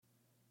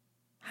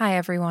Hi,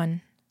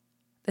 everyone.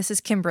 This is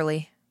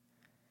Kimberly.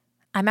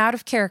 I'm out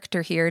of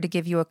character here to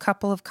give you a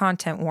couple of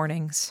content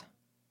warnings.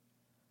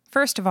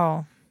 First of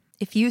all,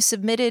 if you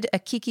submitted a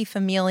Kiki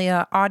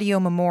Familia audio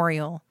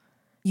memorial,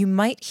 you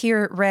might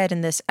hear it read in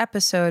this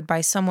episode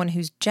by someone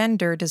whose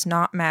gender does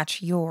not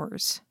match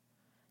yours.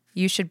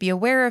 You should be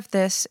aware of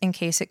this in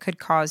case it could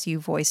cause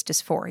you voice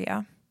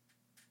dysphoria.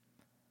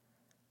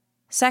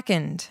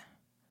 Second,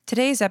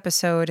 today's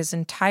episode is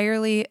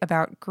entirely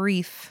about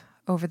grief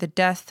over the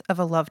death of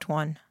a loved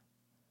one.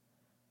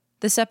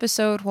 This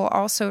episode will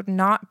also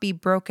not be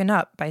broken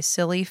up by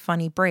silly,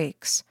 funny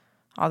breaks,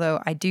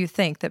 although I do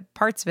think that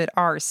parts of it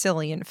are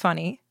silly and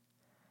funny.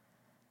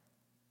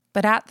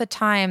 But at the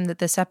time that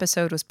this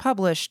episode was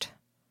published,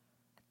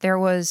 there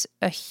was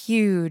a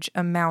huge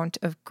amount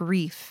of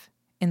grief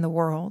in the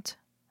world,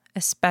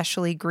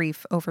 especially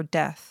grief over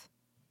death.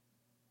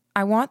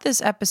 I want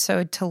this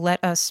episode to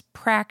let us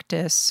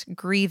practice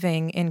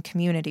grieving in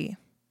community.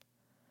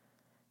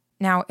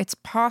 Now, it's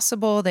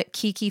possible that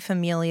Kiki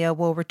Familia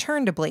will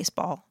return to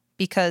Blaseball,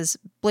 because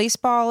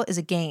Blaseball is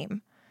a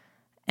game,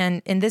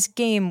 and in this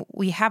game,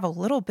 we have a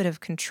little bit of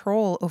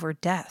control over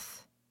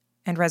death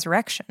and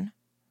resurrection.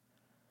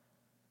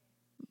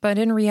 But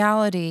in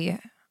reality,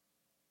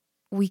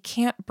 we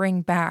can't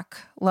bring back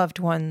loved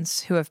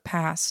ones who have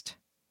passed.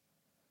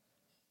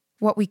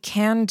 What we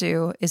can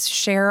do is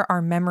share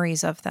our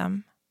memories of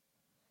them,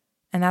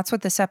 and that's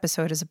what this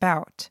episode is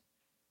about.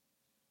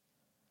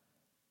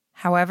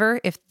 However,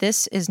 if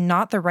this is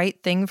not the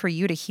right thing for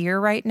you to hear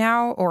right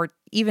now, or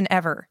even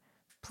ever,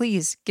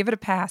 please give it a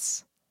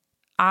pass.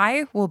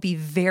 I will be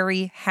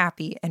very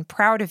happy and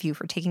proud of you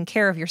for taking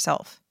care of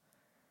yourself.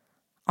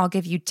 I'll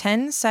give you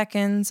 10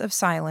 seconds of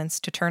silence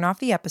to turn off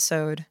the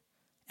episode,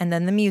 and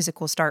then the music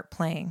will start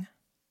playing.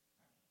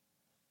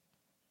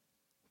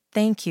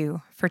 Thank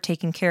you for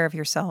taking care of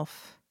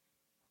yourself.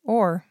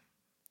 Or,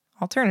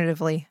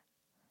 alternatively,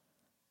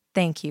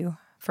 thank you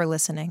for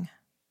listening.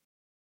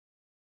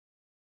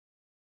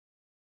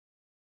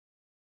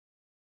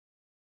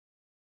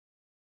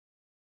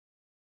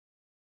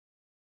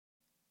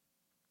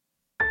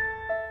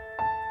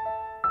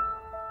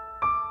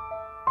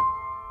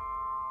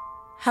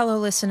 Hello,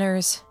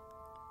 listeners.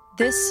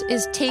 This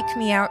is Take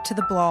Me Out to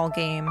the Ball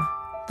Game,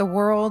 the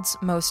world's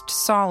most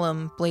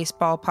solemn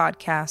Blaseball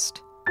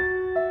podcast.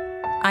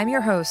 I'm your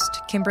host,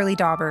 Kimberly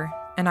Dauber,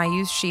 and I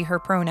use she, her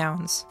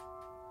pronouns.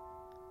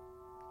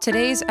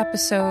 Today's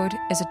episode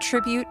is a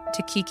tribute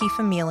to Kiki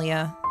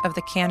Familia of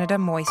the Canada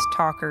Moist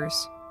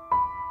Talkers.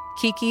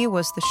 Kiki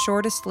was the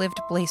shortest-lived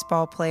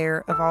Blaseball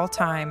player of all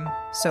time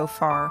so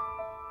far.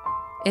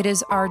 It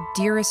is our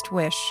dearest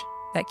wish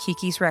that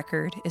Kiki's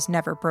record is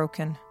never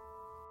broken.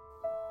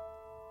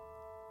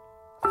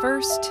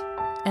 First,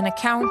 an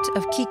account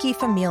of Kiki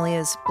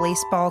Familia's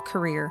Blaseball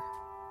career.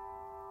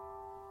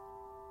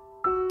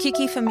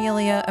 Kiki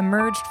Familia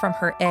emerged from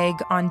her egg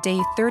on day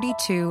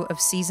 32 of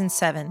Season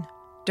 7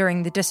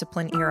 during the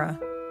Discipline era,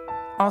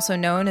 also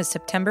known as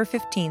September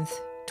 15th,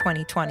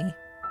 2020.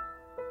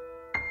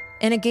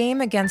 In a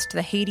game against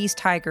the Hades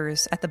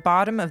Tigers at the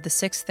bottom of the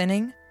 6th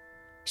inning,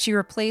 she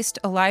replaced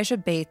Elijah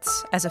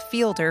Bates as a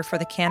fielder for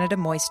the Canada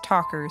Moist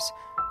Talkers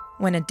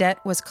when a debt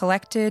was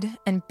collected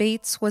and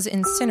Bates was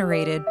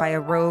incinerated by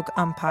a rogue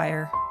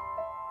umpire.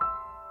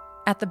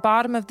 At the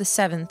bottom of the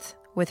 7th,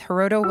 with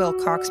Gerardo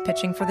Wilcox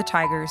pitching for the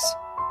Tigers,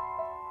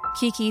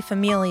 Kiki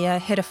Familia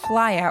hit a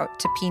flyout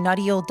to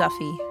Peanutial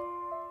Duffy.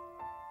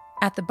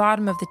 At the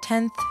bottom of the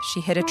 10th,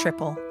 she hit a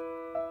triple.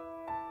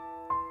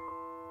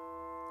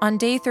 On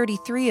day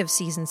 33 of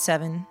Season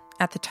 7,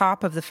 at the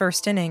top of the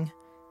 1st inning,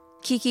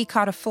 Kiki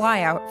caught a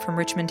flyout from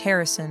Richmond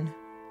Harrison.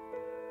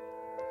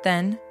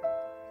 Then,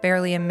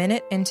 barely a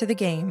minute into the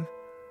game,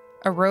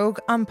 a rogue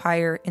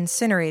umpire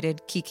incinerated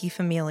Kiki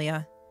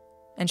Familia,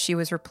 and she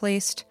was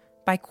replaced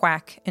by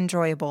Quack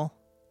Enjoyable.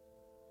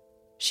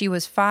 She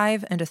was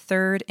 5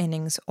 1/3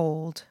 innings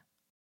old.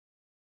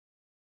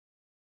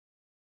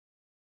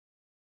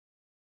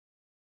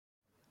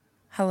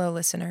 Hello,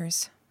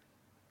 listeners.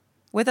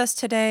 With us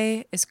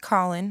today is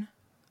Colin,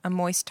 a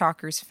Moist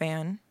Talkers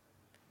fan.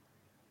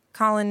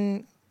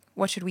 Colin,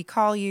 what should we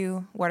call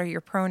you? What are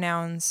your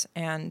pronouns?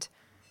 And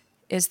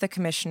is the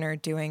commissioner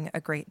doing a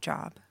great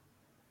job?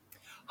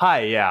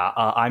 Hi,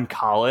 I'm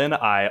Colin.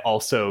 I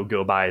also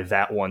go by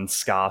That One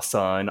Ska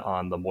Son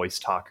on the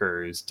Moist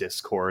Talkers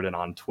Discord and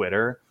on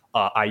Twitter.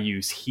 I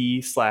use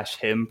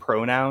he/him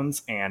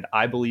pronouns, and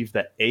I believe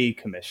that a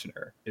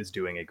commissioner is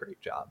doing a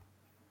great job.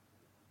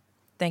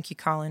 Thank you,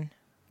 Colin.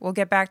 We'll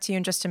get back to you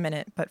in just a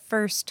minute, but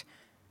first,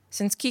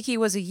 since Kiki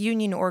was a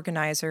union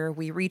organizer,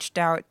 we reached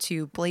out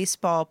to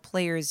Blaseball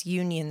players'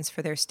 unions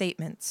for their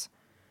statements.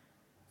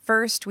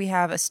 First, we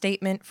have a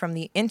statement from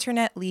the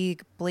Internet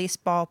League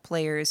Blaseball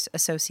Players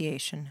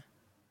Association.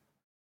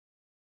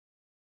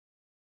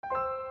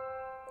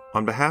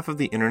 On behalf of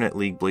the Internet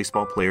League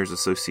Blaseball Players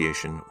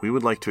Association, we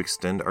would like to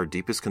extend our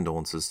deepest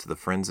condolences to the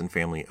friends and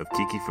family of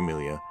Kiki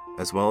Familia,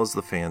 as well as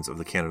the fans of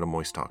the Canada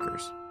Moist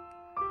Talkers.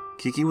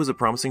 Kiki was a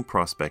promising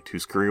prospect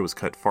whose career was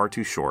cut far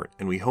too short,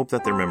 and we hope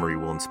that their memory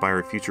will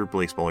inspire future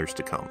Blaseballers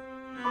to come.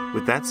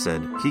 With that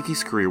said,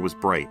 Kiki's career was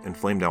bright and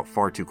flamed out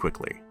far too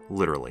quickly,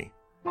 literally.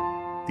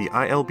 The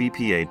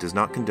ILBPA does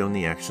not condone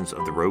the actions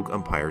of the rogue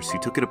umpires who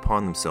took it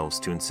upon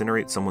themselves to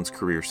incinerate someone's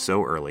career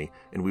so early,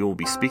 and we will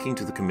be speaking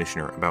to the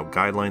commissioner about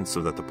guidelines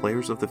so that the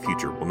players of the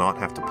future will not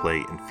have to play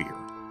in fear.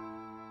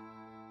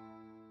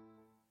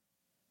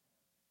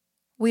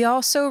 We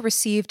also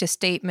received a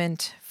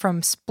statement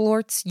from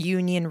Sports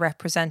Union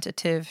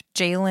representative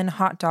Jalen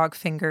Hot Dog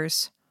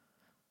Fingers.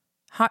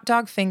 Hot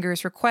Dog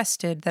Fingers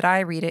requested that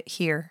I read it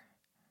here.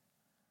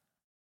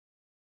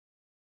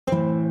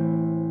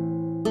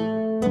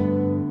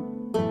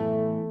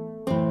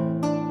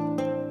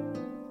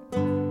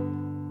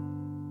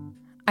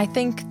 I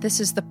think this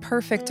is the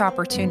perfect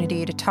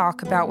opportunity to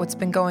talk about what's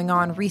been going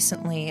on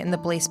recently in the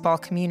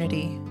Blaseball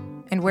community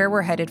and where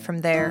we're headed from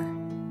there.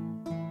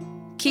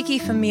 Kiki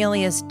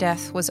Familia's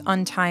death was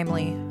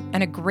untimely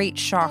and a great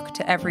shock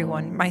to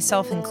everyone,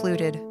 myself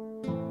included.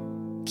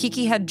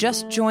 Kiki had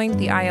just joined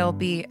the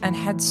ILB and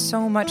had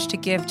so much to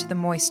give to the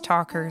Moist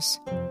Talkers.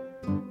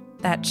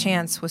 That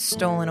chance was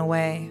stolen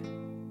away.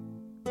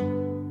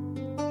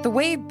 The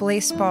way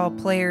Blaseball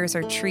players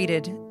are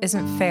treated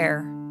isn't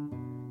fair.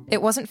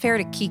 It wasn't fair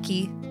to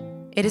Kiki.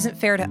 It isn't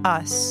fair to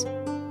us.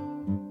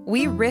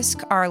 We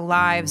risk our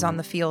lives on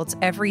the fields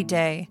every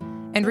day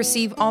and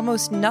receive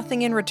almost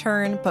nothing in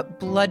return but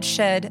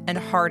bloodshed and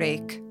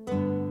heartache.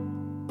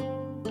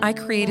 I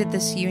created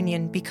this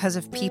union because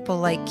of people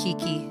like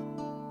Kiki.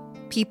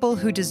 People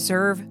who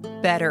deserve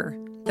better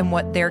than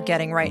what they're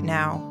getting right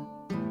now.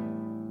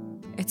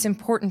 It's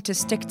important to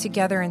stick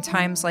together in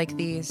times like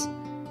these,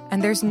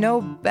 and there's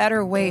no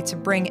better way to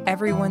bring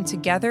everyone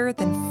together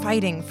than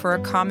fighting for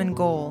a common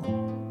goal.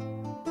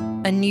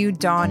 A new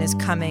dawn is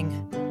coming,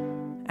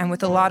 and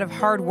with a lot of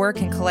hard work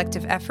and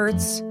collective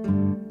efforts,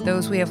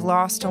 those we have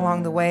lost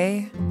along the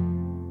way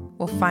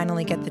will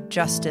finally get the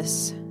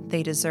justice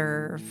they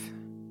deserve.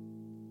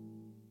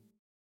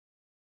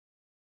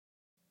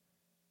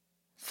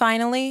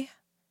 Finally,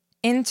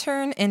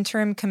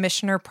 Interim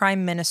Commissioner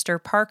Prime Minister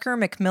Parker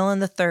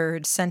McMillan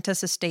III sent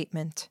us a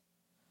statement.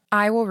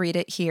 I will read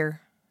it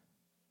here.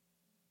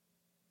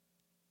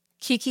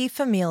 Kiki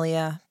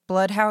Familia,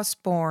 Bloodhouse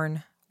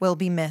born, will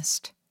be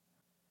missed.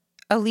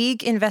 A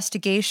league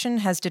investigation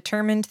has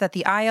determined that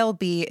the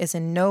ILB is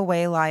in no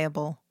way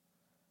liable.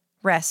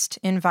 Rest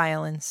in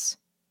violence.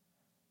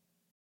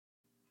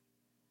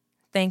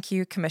 Thank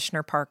you,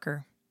 Commissioner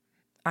Parker.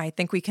 I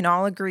think we can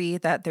all agree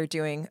that they're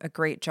doing a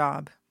great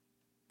job.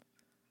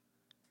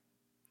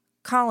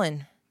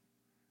 Colin,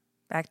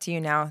 back to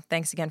you now.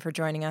 Thanks again for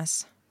joining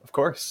us. Of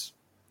course.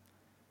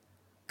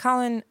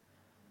 Colin,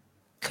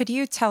 could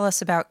you tell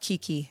us about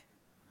Kiki?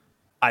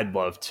 I'd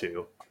love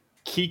to.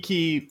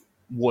 Kiki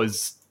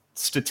was,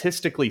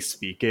 statistically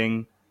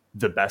speaking,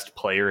 the best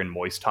player in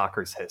Moist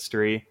Talkers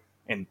history,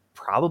 and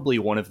probably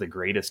one of the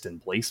greatest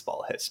in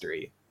Blaseball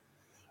history.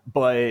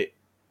 But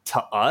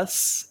to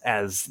us,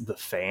 as the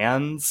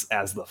fans,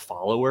 as the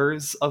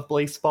followers of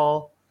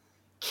Blaseball,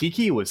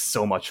 Kiki was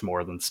so much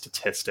more than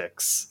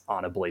statistics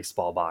on a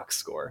Blaseball box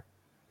score.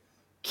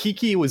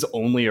 Kiki was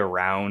only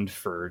around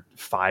for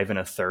 5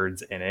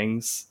 1/3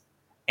 innings,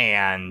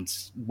 and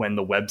when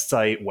the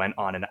website went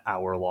on an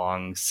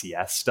hour-long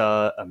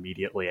siesta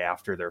immediately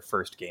after their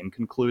first game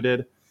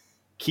concluded,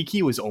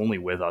 Kiki was only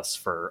with us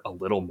for a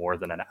little more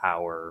than an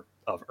hour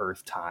of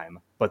Earth time,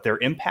 but their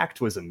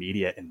impact was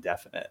immediate and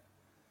definite.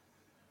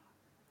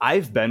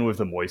 I've been with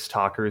the Moist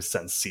Talkers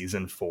since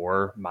season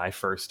 4, my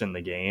first in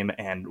the game,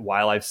 and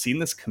while I've seen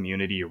this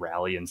community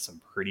rally in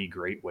some pretty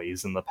great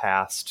ways in the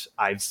past,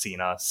 I've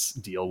seen us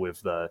deal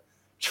with the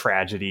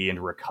tragedy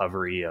and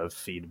recovery of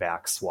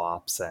feedback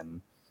swaps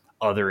and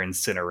other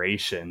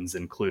incinerations,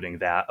 including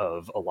that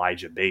of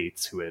Elijah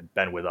Bates, who had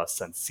been with us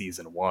since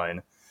season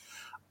 1.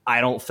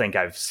 I don't think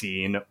I've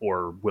seen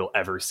or will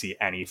ever see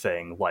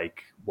anything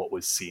like what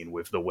was seen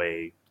with the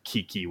way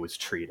Kiki was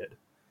treated.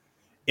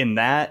 In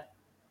that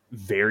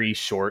very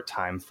short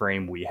time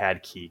frame we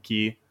had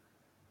Kiki,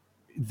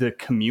 the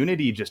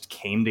community just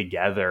came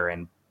together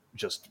and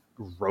just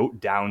wrote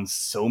down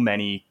so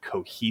many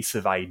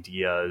cohesive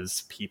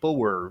ideas. People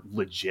were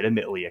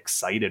legitimately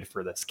excited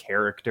for this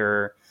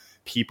character.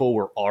 People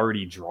were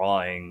already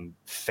drawing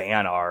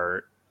fan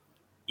art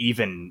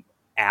even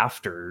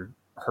after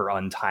her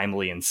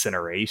untimely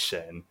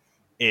incineration.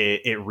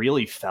 It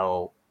really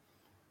felt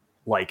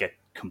like a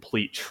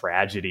complete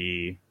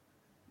tragedy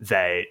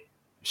that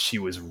she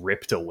was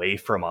ripped away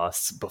from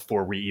us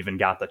before we even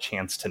got the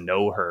chance to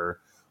know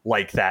her.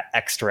 Like that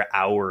extra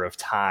hour of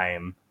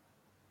time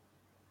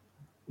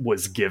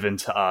was given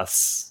to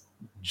us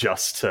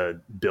just to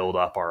build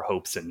up our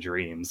hopes and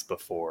dreams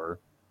before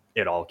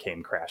it all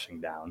came crashing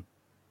down.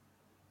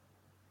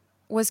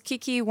 Was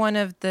Kiki one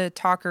of the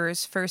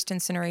Talkers' first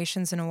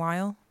incinerations in a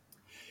while?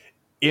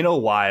 In a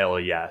while,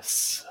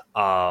 yes.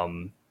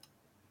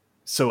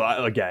 So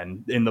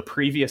again, in the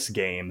previous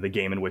game, the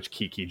game in which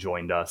Kiki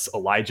joined us,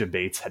 Elijah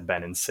Bates had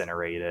been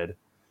incinerated,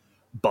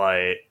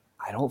 but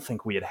I don't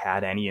think we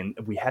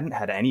hadn't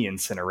had any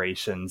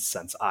incinerations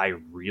since I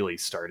really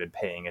started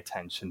paying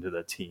attention to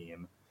the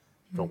team.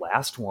 The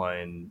last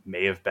one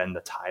may have been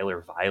the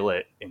Tyler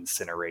Violet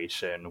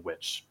incineration,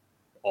 which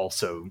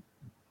also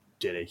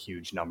did a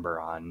huge number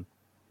on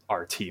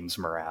our team's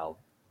morale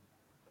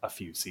a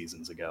few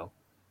seasons ago.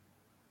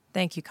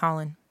 Thank you,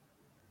 Colin.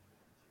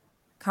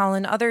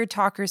 Colin, other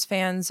Talkers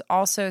fans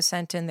also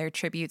sent in their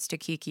tributes to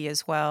Kiki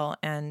as well,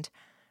 and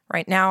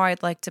right now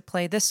I'd like to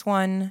play this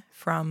one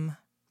from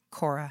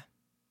Cora.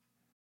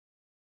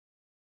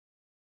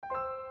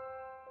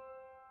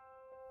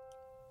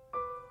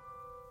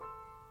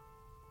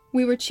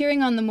 We were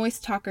cheering on the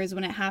Moist Talkers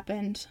when it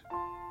happened.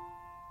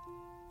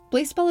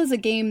 Blaseball is a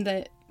game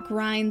that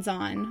grinds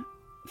on,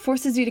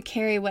 forces you to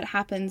carry what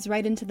happens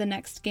right into the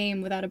next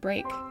game without a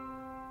break.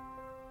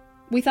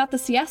 We thought the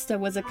siesta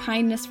was a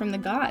kindness from the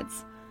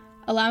gods,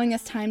 allowing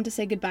us time to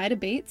say goodbye to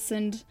Bates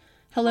and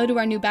hello to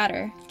our new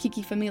batter,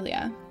 Kiki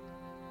Familia.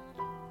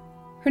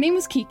 Her name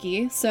was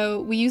Kiki, so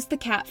we used the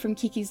cat from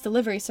Kiki's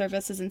delivery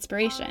service as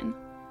inspiration.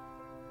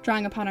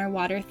 Drawing upon our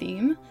water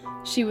theme,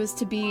 she was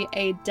to be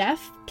a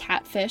deaf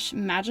catfish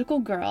magical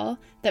girl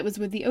that was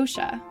with the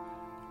OSHA,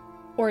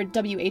 or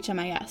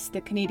WHMIS,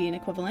 the Canadian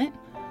equivalent,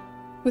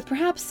 with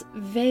perhaps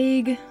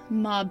vague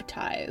mob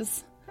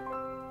ties.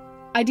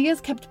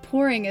 Ideas kept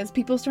pouring as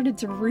people started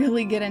to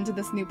really get into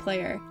this new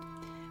player.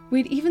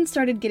 We'd even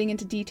started getting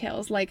into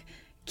details like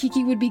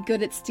Kiki would be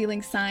good at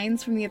stealing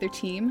signs from the other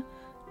team,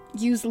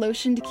 use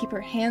lotion to keep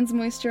her hands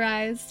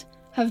moisturized,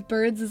 have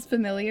birds as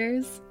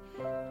familiars.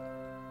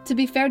 To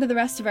be fair to the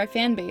rest of our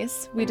fan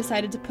base, we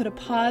decided to put a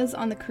pause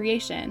on the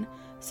creation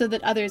so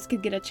that others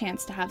could get a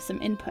chance to have some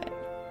input.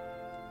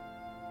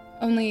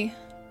 Only,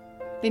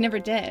 they never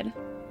did.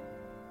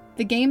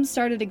 The game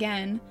started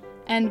again,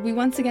 and we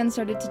once again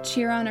started to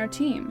cheer on our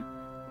team.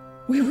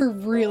 We were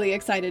really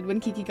excited when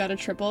Kiki got a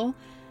triple,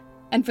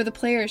 and for the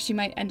player she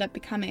might end up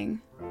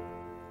becoming.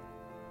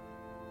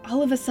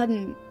 All of a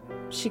sudden,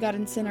 she got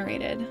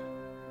incinerated.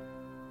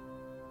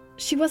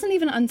 She wasn't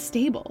even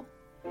unstable.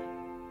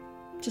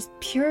 Just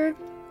pure,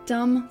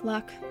 dumb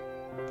luck.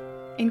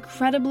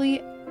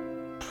 Incredibly,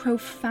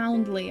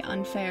 profoundly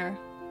unfair.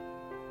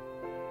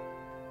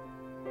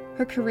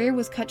 Her career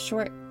was cut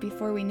short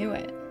before we knew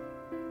it.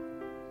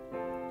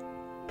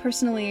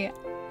 Personally,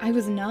 I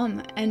was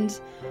numb, and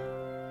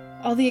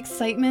all the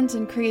excitement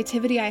and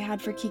creativity I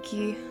had for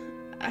Kiki,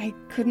 I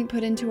couldn't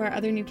put into our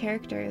other new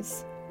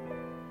characters.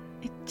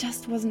 It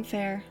just wasn't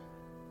fair.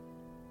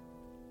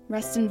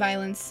 Rest in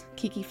violence,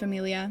 Kiki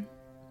Familia.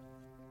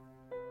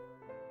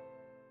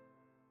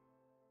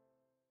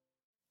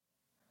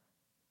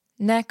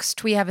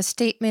 Next, we have a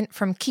statement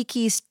from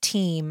Kiki's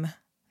team,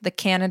 the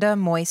Canada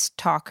Moist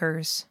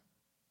Talkers.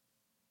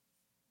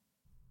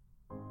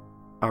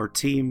 Our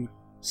team,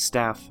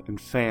 staff,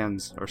 and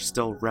fans are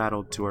still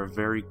rattled to our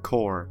very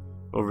core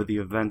over the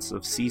events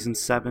of Season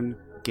 7,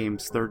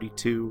 Games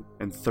 32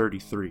 and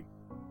 33.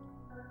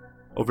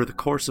 Over the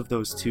course of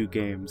those 2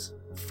 games,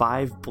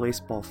 5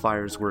 Blaseball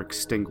fires were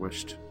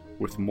extinguished,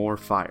 with more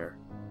fire.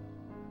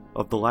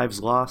 Of the lives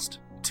lost,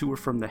 2 were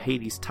from the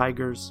Hades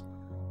Tigers,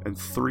 and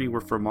 3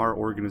 were from our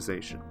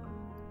organization.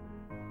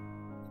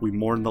 We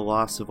mourn the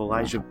loss of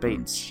Elijah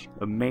Bates,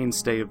 a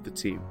mainstay of the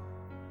team.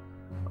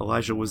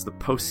 Elijah was the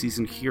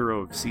postseason hero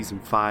of Season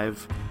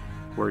 5,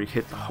 where he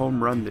hit the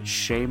home run that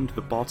shamed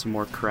the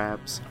Baltimore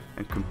Crabs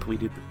and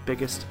completed the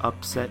biggest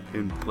upset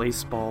in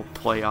Blaseball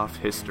playoff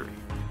history.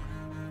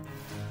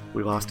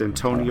 We lost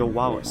Antonio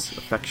Wallace,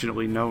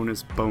 affectionately known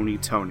as Boney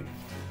Tony,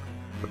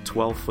 a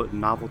 12-foot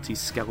novelty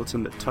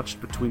skeleton that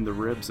touched between the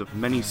ribs of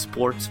many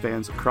sports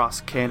fans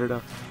across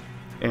Canada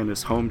and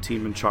his home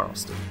team in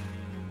Charleston.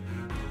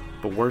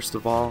 But worst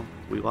of all,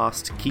 we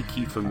lost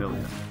Kiki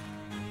Familia.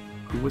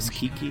 Who was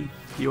Kiki,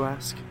 you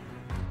ask?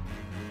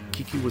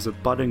 Kiki was a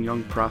budding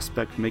young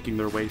prospect making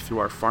their way through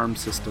our farm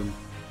system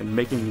and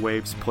making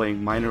waves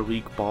playing minor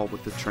league ball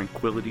with the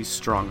Tranquility's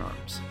strong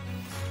arms.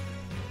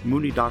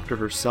 Mooney Doctor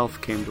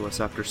herself came to us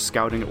after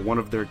scouting at one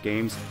of their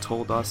games and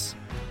told us,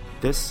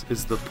 "This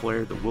is the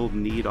player that we'll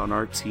need on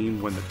our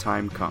team when the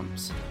time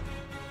comes."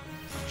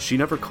 She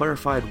never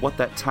clarified what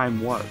that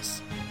time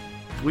was.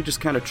 We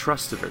just kind of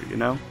trusted her, you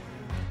know?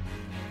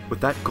 With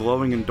that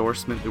glowing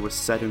endorsement, it was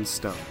set in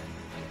stone.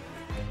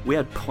 We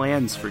had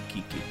plans for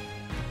Kiki,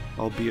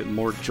 albeit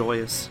more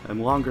joyous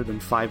and longer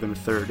than 5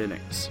 1/3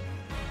 innings.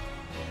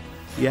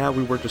 Yeah,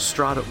 we were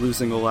distraught at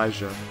losing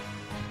Elijah,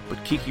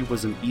 but Kiki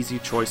was an easy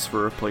choice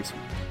for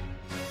replacement.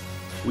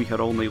 We had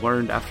only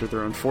learned after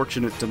their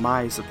unfortunate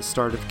demise at the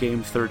start of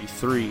Game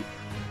 33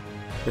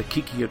 that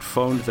Kiki had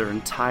phoned their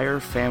entire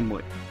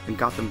family and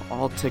got them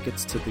all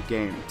tickets to the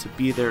game to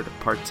be there to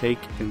partake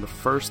in the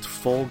first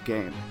full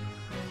game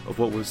of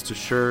what was to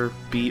sure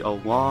be a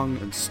long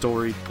and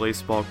storied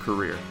Blaseball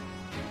career.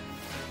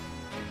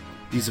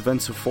 These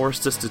events have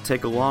forced us to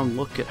take a long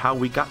look at how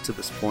we got to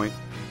this point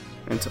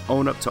and to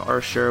own up to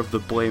our share of the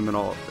blame in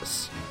all of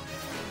this.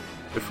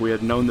 If we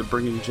had known that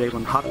bringing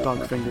Jalen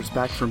Hotdog Fingers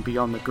back from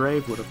beyond the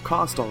grave would have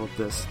caused all of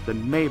this,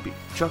 then maybe,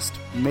 just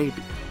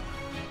maybe,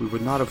 we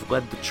would not have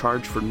led the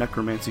charge for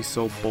necromancy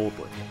so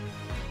boldly.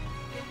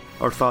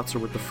 Our thoughts are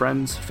with the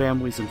friends,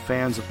 families, and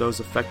fans of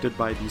those affected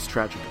by these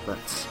tragic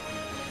events.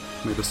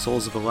 May the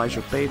souls of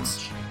Elijah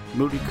Bates,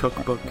 Moody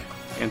Cookbook,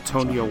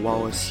 Antonio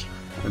Wallace,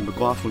 and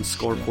McLaughlin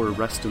Scoreboard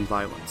rest in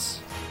violence.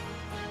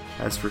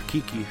 As for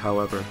Kiki,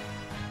 however,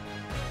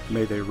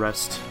 may they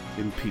rest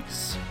in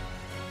peace.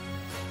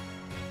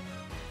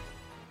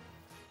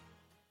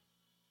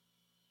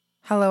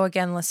 Hello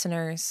again,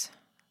 listeners.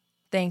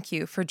 Thank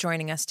you for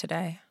joining us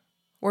today.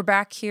 We're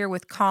back here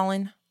with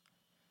Colin.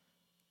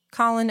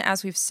 Colin,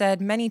 as we've said,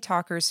 many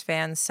Talkers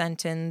fans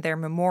sent in their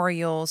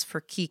memorials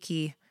for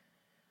Kiki.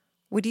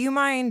 Would you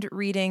mind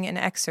reading an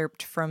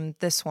excerpt from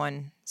this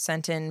one,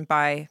 sent in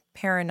by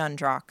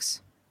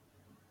Paranundrox?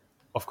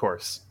 Of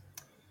course.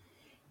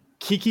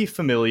 Kiki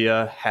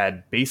Familia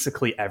had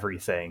basically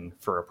everything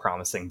for a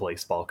promising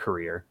baseball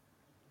career.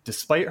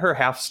 Despite her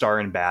half-star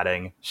in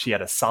batting, she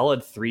had a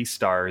solid 3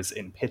 stars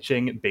in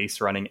pitching,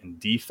 base running, and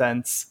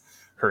defense.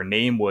 Her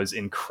name was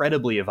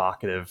incredibly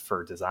evocative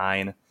for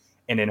design,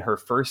 and in her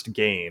first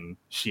game,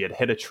 she had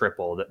hit a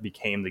triple that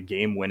became the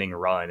game-winning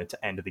run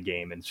to end the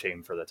game in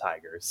shame for the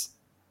Tigers.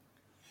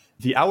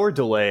 The hour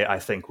delay, I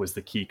think, was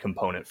the key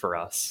component for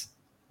us.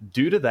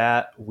 Due to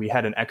that, we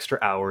had an extra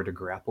hour to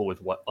grapple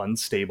with what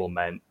unstable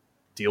meant,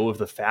 deal with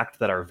the fact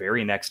that our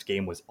very next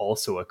game was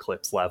also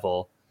eclipse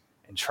level,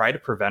 and try to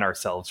prevent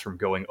ourselves from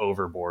going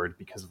overboard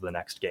because of the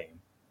next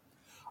game.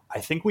 I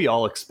think we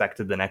all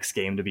expected the next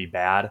game to be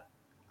bad.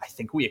 I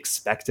think we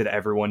expected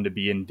everyone to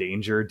be in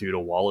danger due to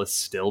Wallace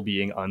still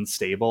being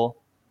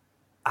unstable.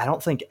 I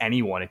don't think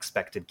anyone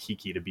expected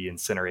Kiki to be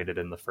incinerated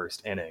in the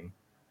first inning.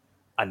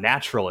 A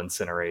natural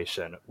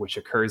incineration, which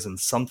occurs in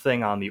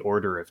something on the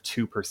order of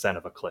 2%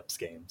 of eclipse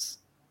games.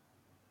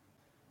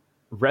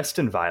 Rest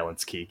in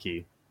violence,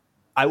 Kiki.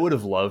 I would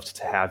have loved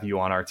to have you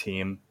on our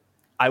team.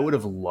 I would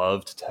have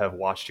loved to have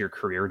watched your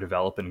career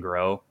develop and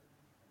grow.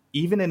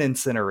 Even in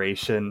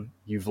incineration,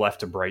 you've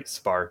left a bright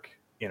spark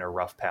in a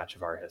rough patch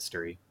of our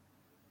history.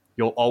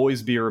 You'll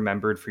always be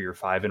remembered for your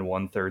 5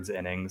 1/3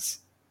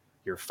 innings,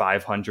 your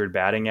 500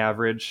 batting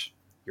average,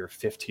 your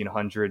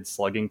 1,500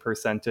 slugging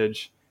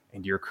percentage,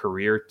 and your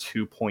career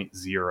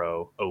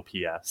 2.0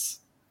 OPS.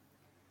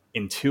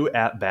 In 2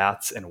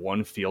 at-bats and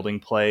 1 fielding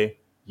play,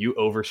 you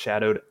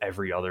overshadowed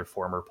every other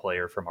former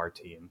player from our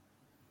team.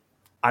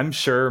 I'm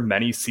sure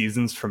many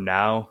seasons from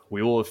now,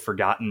 we will have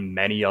forgotten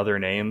many other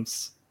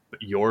names,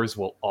 but yours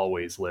will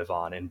always live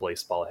on in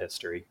baseball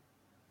history.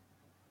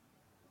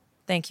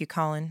 Thank you,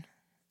 Colin.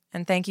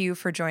 And thank you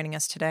for joining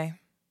us today.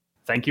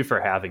 Thank you for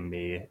having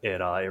me.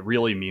 It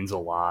really means a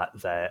lot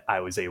that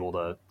I was able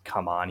to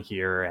come on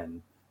here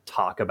and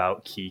talk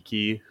about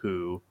Kiki,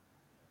 who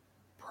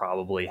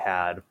probably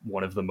had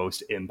one of the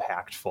most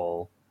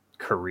impactful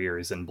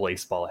careers in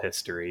baseball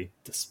history,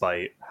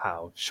 despite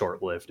how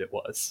short-lived it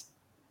was.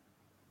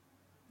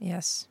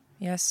 Yes,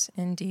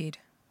 indeed.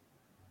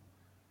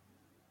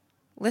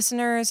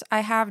 Listeners,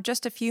 I have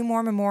just a few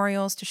more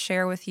memorials to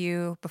share with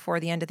you before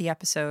the end of the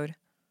episode.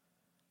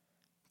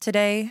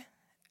 Today,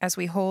 as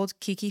we hold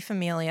Kiki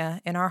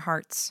Familia in our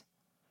hearts,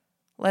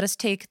 let us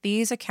take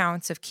these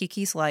accounts of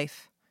Kiki's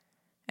life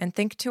and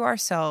think to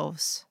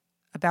ourselves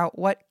about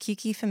what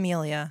Kiki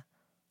Familia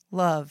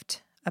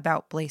loved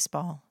about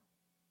baseball.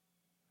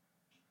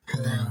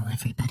 Hello,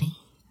 everybody.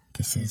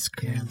 This is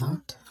Greer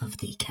Lott of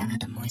the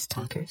Canada Moist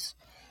Talkers.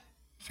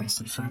 First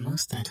and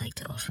foremost, I'd like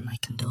to offer my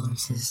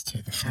condolences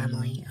to the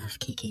family of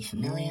Kiki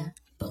Familia,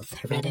 both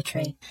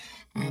hereditary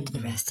and the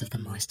rest of the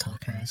Moist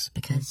Talkers,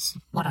 because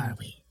what are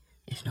we,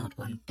 if not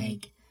one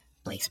big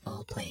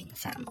baseball-playing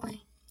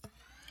family?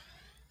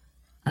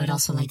 I would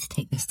also like to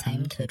take this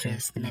time to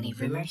address the many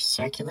rumors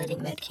circulating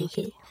about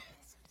Kiki.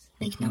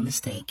 Make no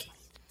mistake,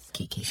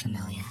 Kiki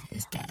Familia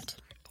is dead.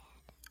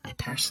 I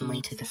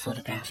personally took a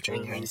photograph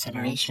during her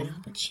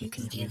incineration, which you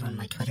can view on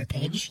my Twitter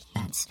page.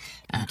 That's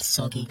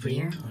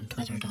 @SoggyGreer on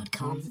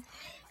Twitter.com.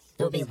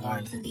 Though be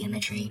warned that the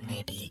imagery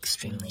may be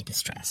extremely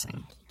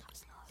distressing.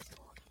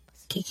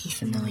 Kiki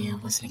Familia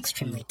was an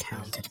extremely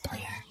talented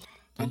player,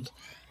 and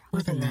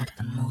more than that,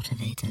 a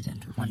motivated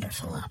and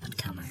wonderful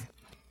up-and-comer.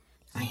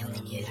 I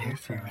only knew her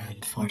for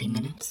around 40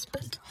 minutes,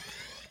 but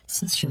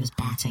since she was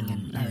batting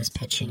and I was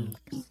pitching,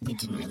 we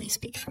didn't really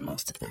speak for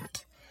most of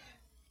that.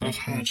 But I've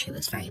heard she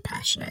was very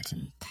passionate,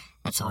 and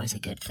that's always a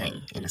good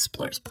thing in a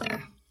sports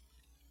player,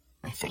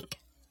 I think.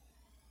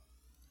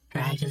 Her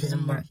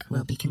activism work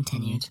will be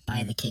continued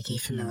by the Kiki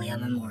Familia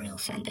Memorial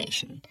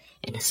Foundation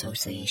in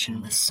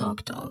association with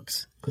Sog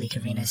Dogs, Gleek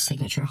Arena's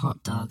signature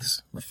hot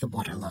dogs with the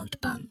waterlogged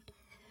bun.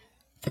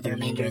 For the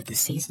remainder of the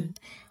season,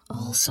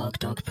 all Sog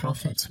Dog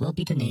profits will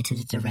be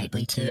donated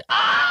directly to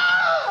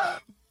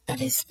that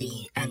is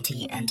the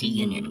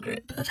anti-union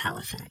group of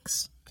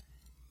Halifax.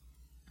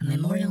 A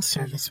memorial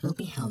service will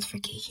be held for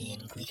Kiki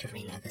in Gleek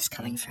Arena this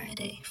coming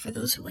Friday for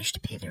those who wish to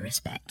pay their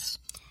respects.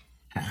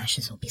 Her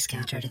ashes will be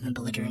scattered in the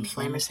belligerent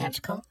flame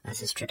receptacle,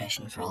 as is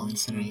tradition for all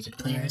incinerated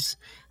players,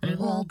 and we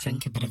will all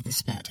drink a bit of the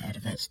spit out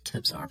of it to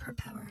absorb her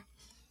power.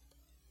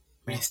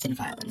 Rest in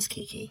violence,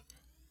 Kiki,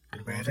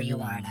 and wherever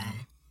you are now,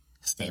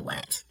 stay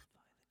wet.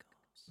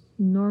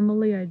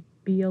 Normally I'd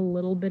be a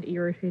little bit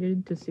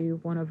irritated to see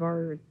one of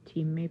our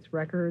teammates'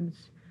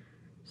 records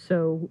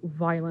so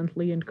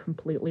violently and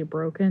completely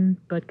broken,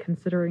 but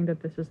considering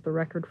that this is the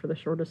record for the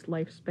shortest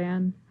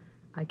lifespan,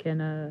 I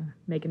can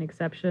make an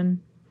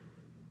exception.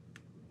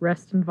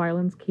 Rest in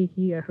violence,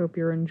 Kiki. I hope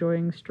you're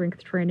enjoying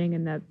strength training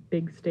in that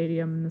big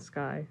stadium in the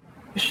sky.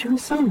 She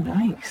was so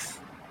nice.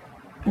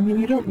 I mean,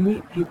 you don't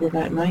meet people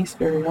that nice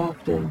very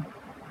often.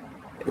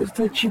 It's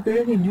like she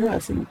barely knew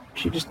us, and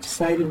she just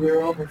decided we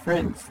were all her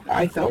friends.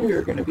 I thought we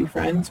were going to be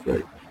friends,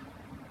 but,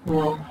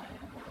 well,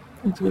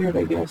 it's weird,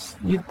 I guess.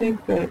 You'd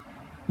think that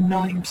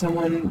knowing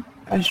someone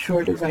as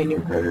short as I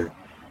knew her,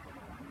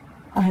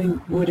 I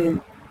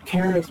wouldn't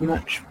care as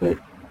much, but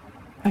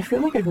I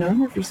feel like I've known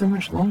her for so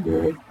much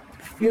longer.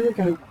 I feel like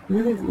I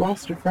really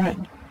lost a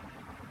friend.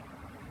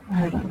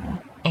 I don't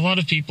know. A lot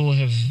of people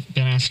have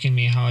been asking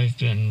me how I've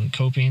been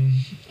coping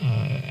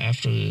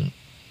after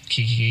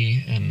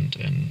Kiki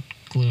and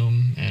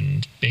Gloom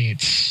and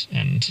Bates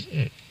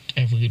and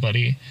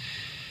everybody.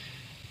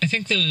 I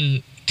think there are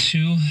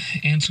two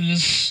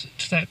answers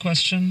to that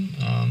question.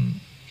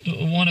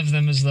 One of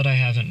them is that I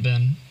haven't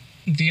been.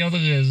 The other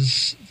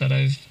is that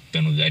I've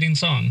been writing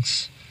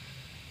songs.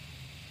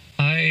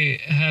 I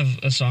have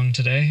a song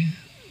today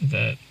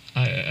that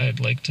I'd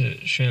like to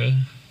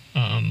share.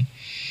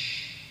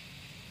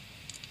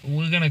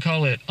 We're going to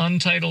call it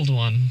Untitled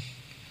One.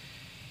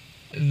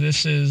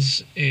 This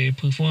is a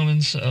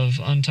performance of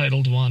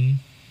Untitled One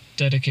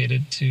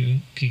dedicated to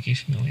Kiki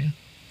Familia.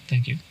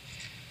 Thank you.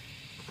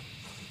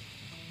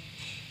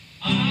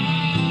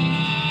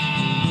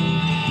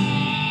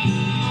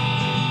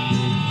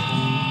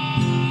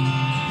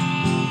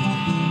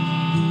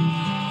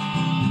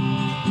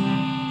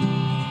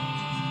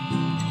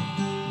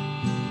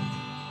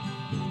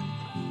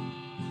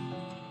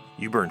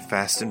 You burned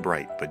fast and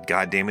bright, but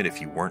goddammit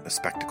if you weren't a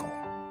spectacle.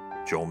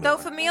 Joel Miller.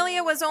 Though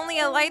Familia was only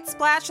a light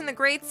splash in the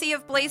great sea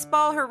of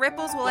Blaseball, her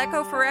ripples will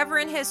echo forever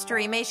in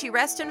history. May she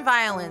rest in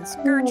violence.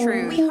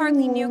 Gertrude. We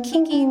hardly knew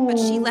Kiki, but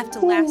she left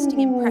a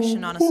lasting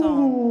impression on us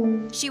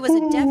all. She was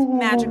a deaf,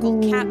 magical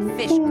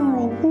catfish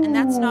girl, and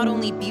that's not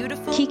only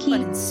beautiful, Kiki,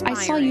 but inspiring.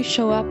 I saw you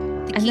show up,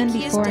 and then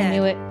before I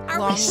knew it,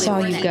 I saw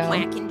you go.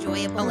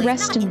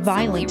 Rest in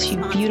violence,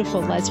 you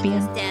beautiful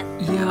lesbian.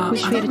 Yeah,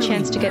 Wish we had a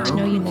chance to get to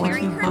know you more.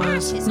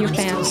 Your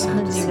fan,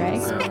 Lindsay Ray.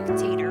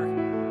 Spectator.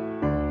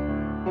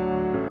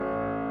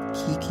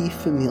 Kiki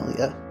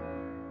Familia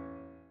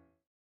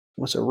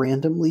was a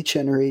randomly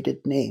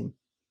generated name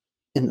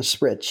in the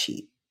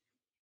spreadsheet.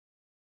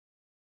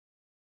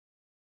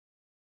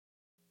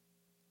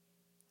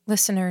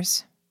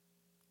 Listeners,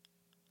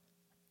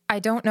 I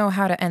don't know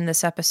how to end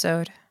this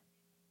episode.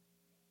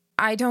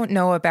 I don't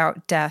know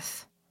about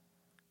death.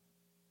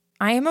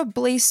 I am a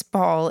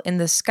blaseball in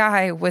the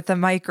sky with a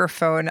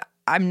microphone.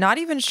 I'm not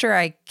even sure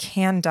I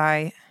can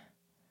die.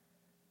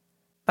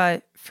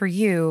 But for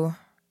you,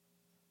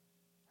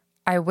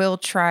 I will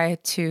try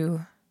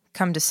to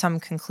come to some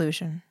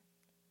conclusion.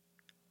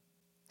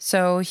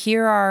 So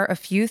here are a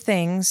few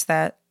things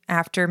that,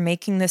 after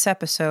making this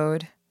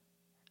episode,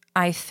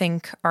 I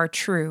think are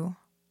true.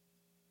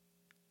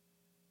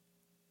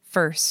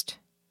 First,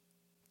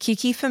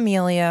 Kiki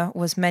Familia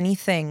was many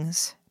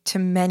things to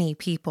many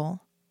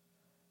people.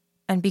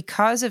 And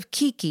because of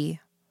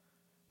Kiki,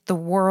 the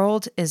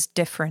world is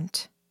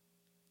different.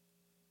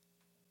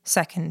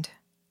 Second,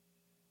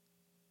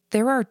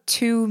 there are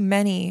too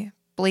many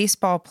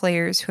Blaseball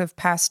players who have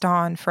passed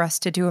on for us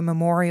to do a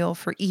memorial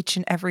for each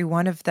and every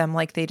one of them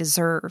like they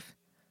deserve.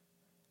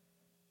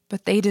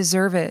 But they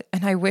deserve it,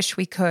 and I wish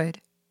we could.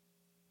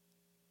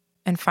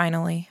 And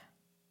finally,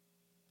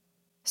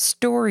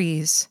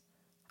 stories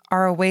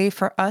are a way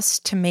for us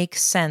to make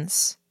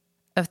sense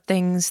of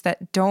things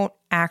that don't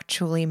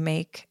actually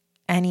make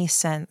any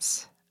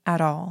sense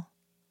at all.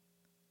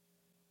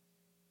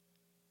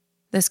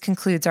 This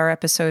concludes our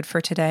episode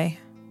for today.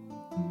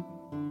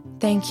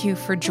 Thank you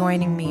for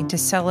joining me to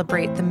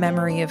celebrate the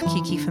memory of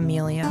Kiki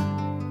Familia.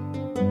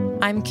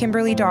 I'm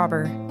Kimberly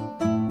Dauber.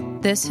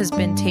 This has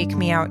been Take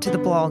Me Out to the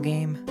Ball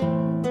Game.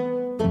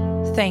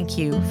 Thank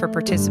you for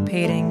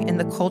participating in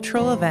the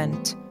cultural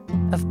event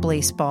of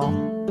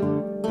Blaseball.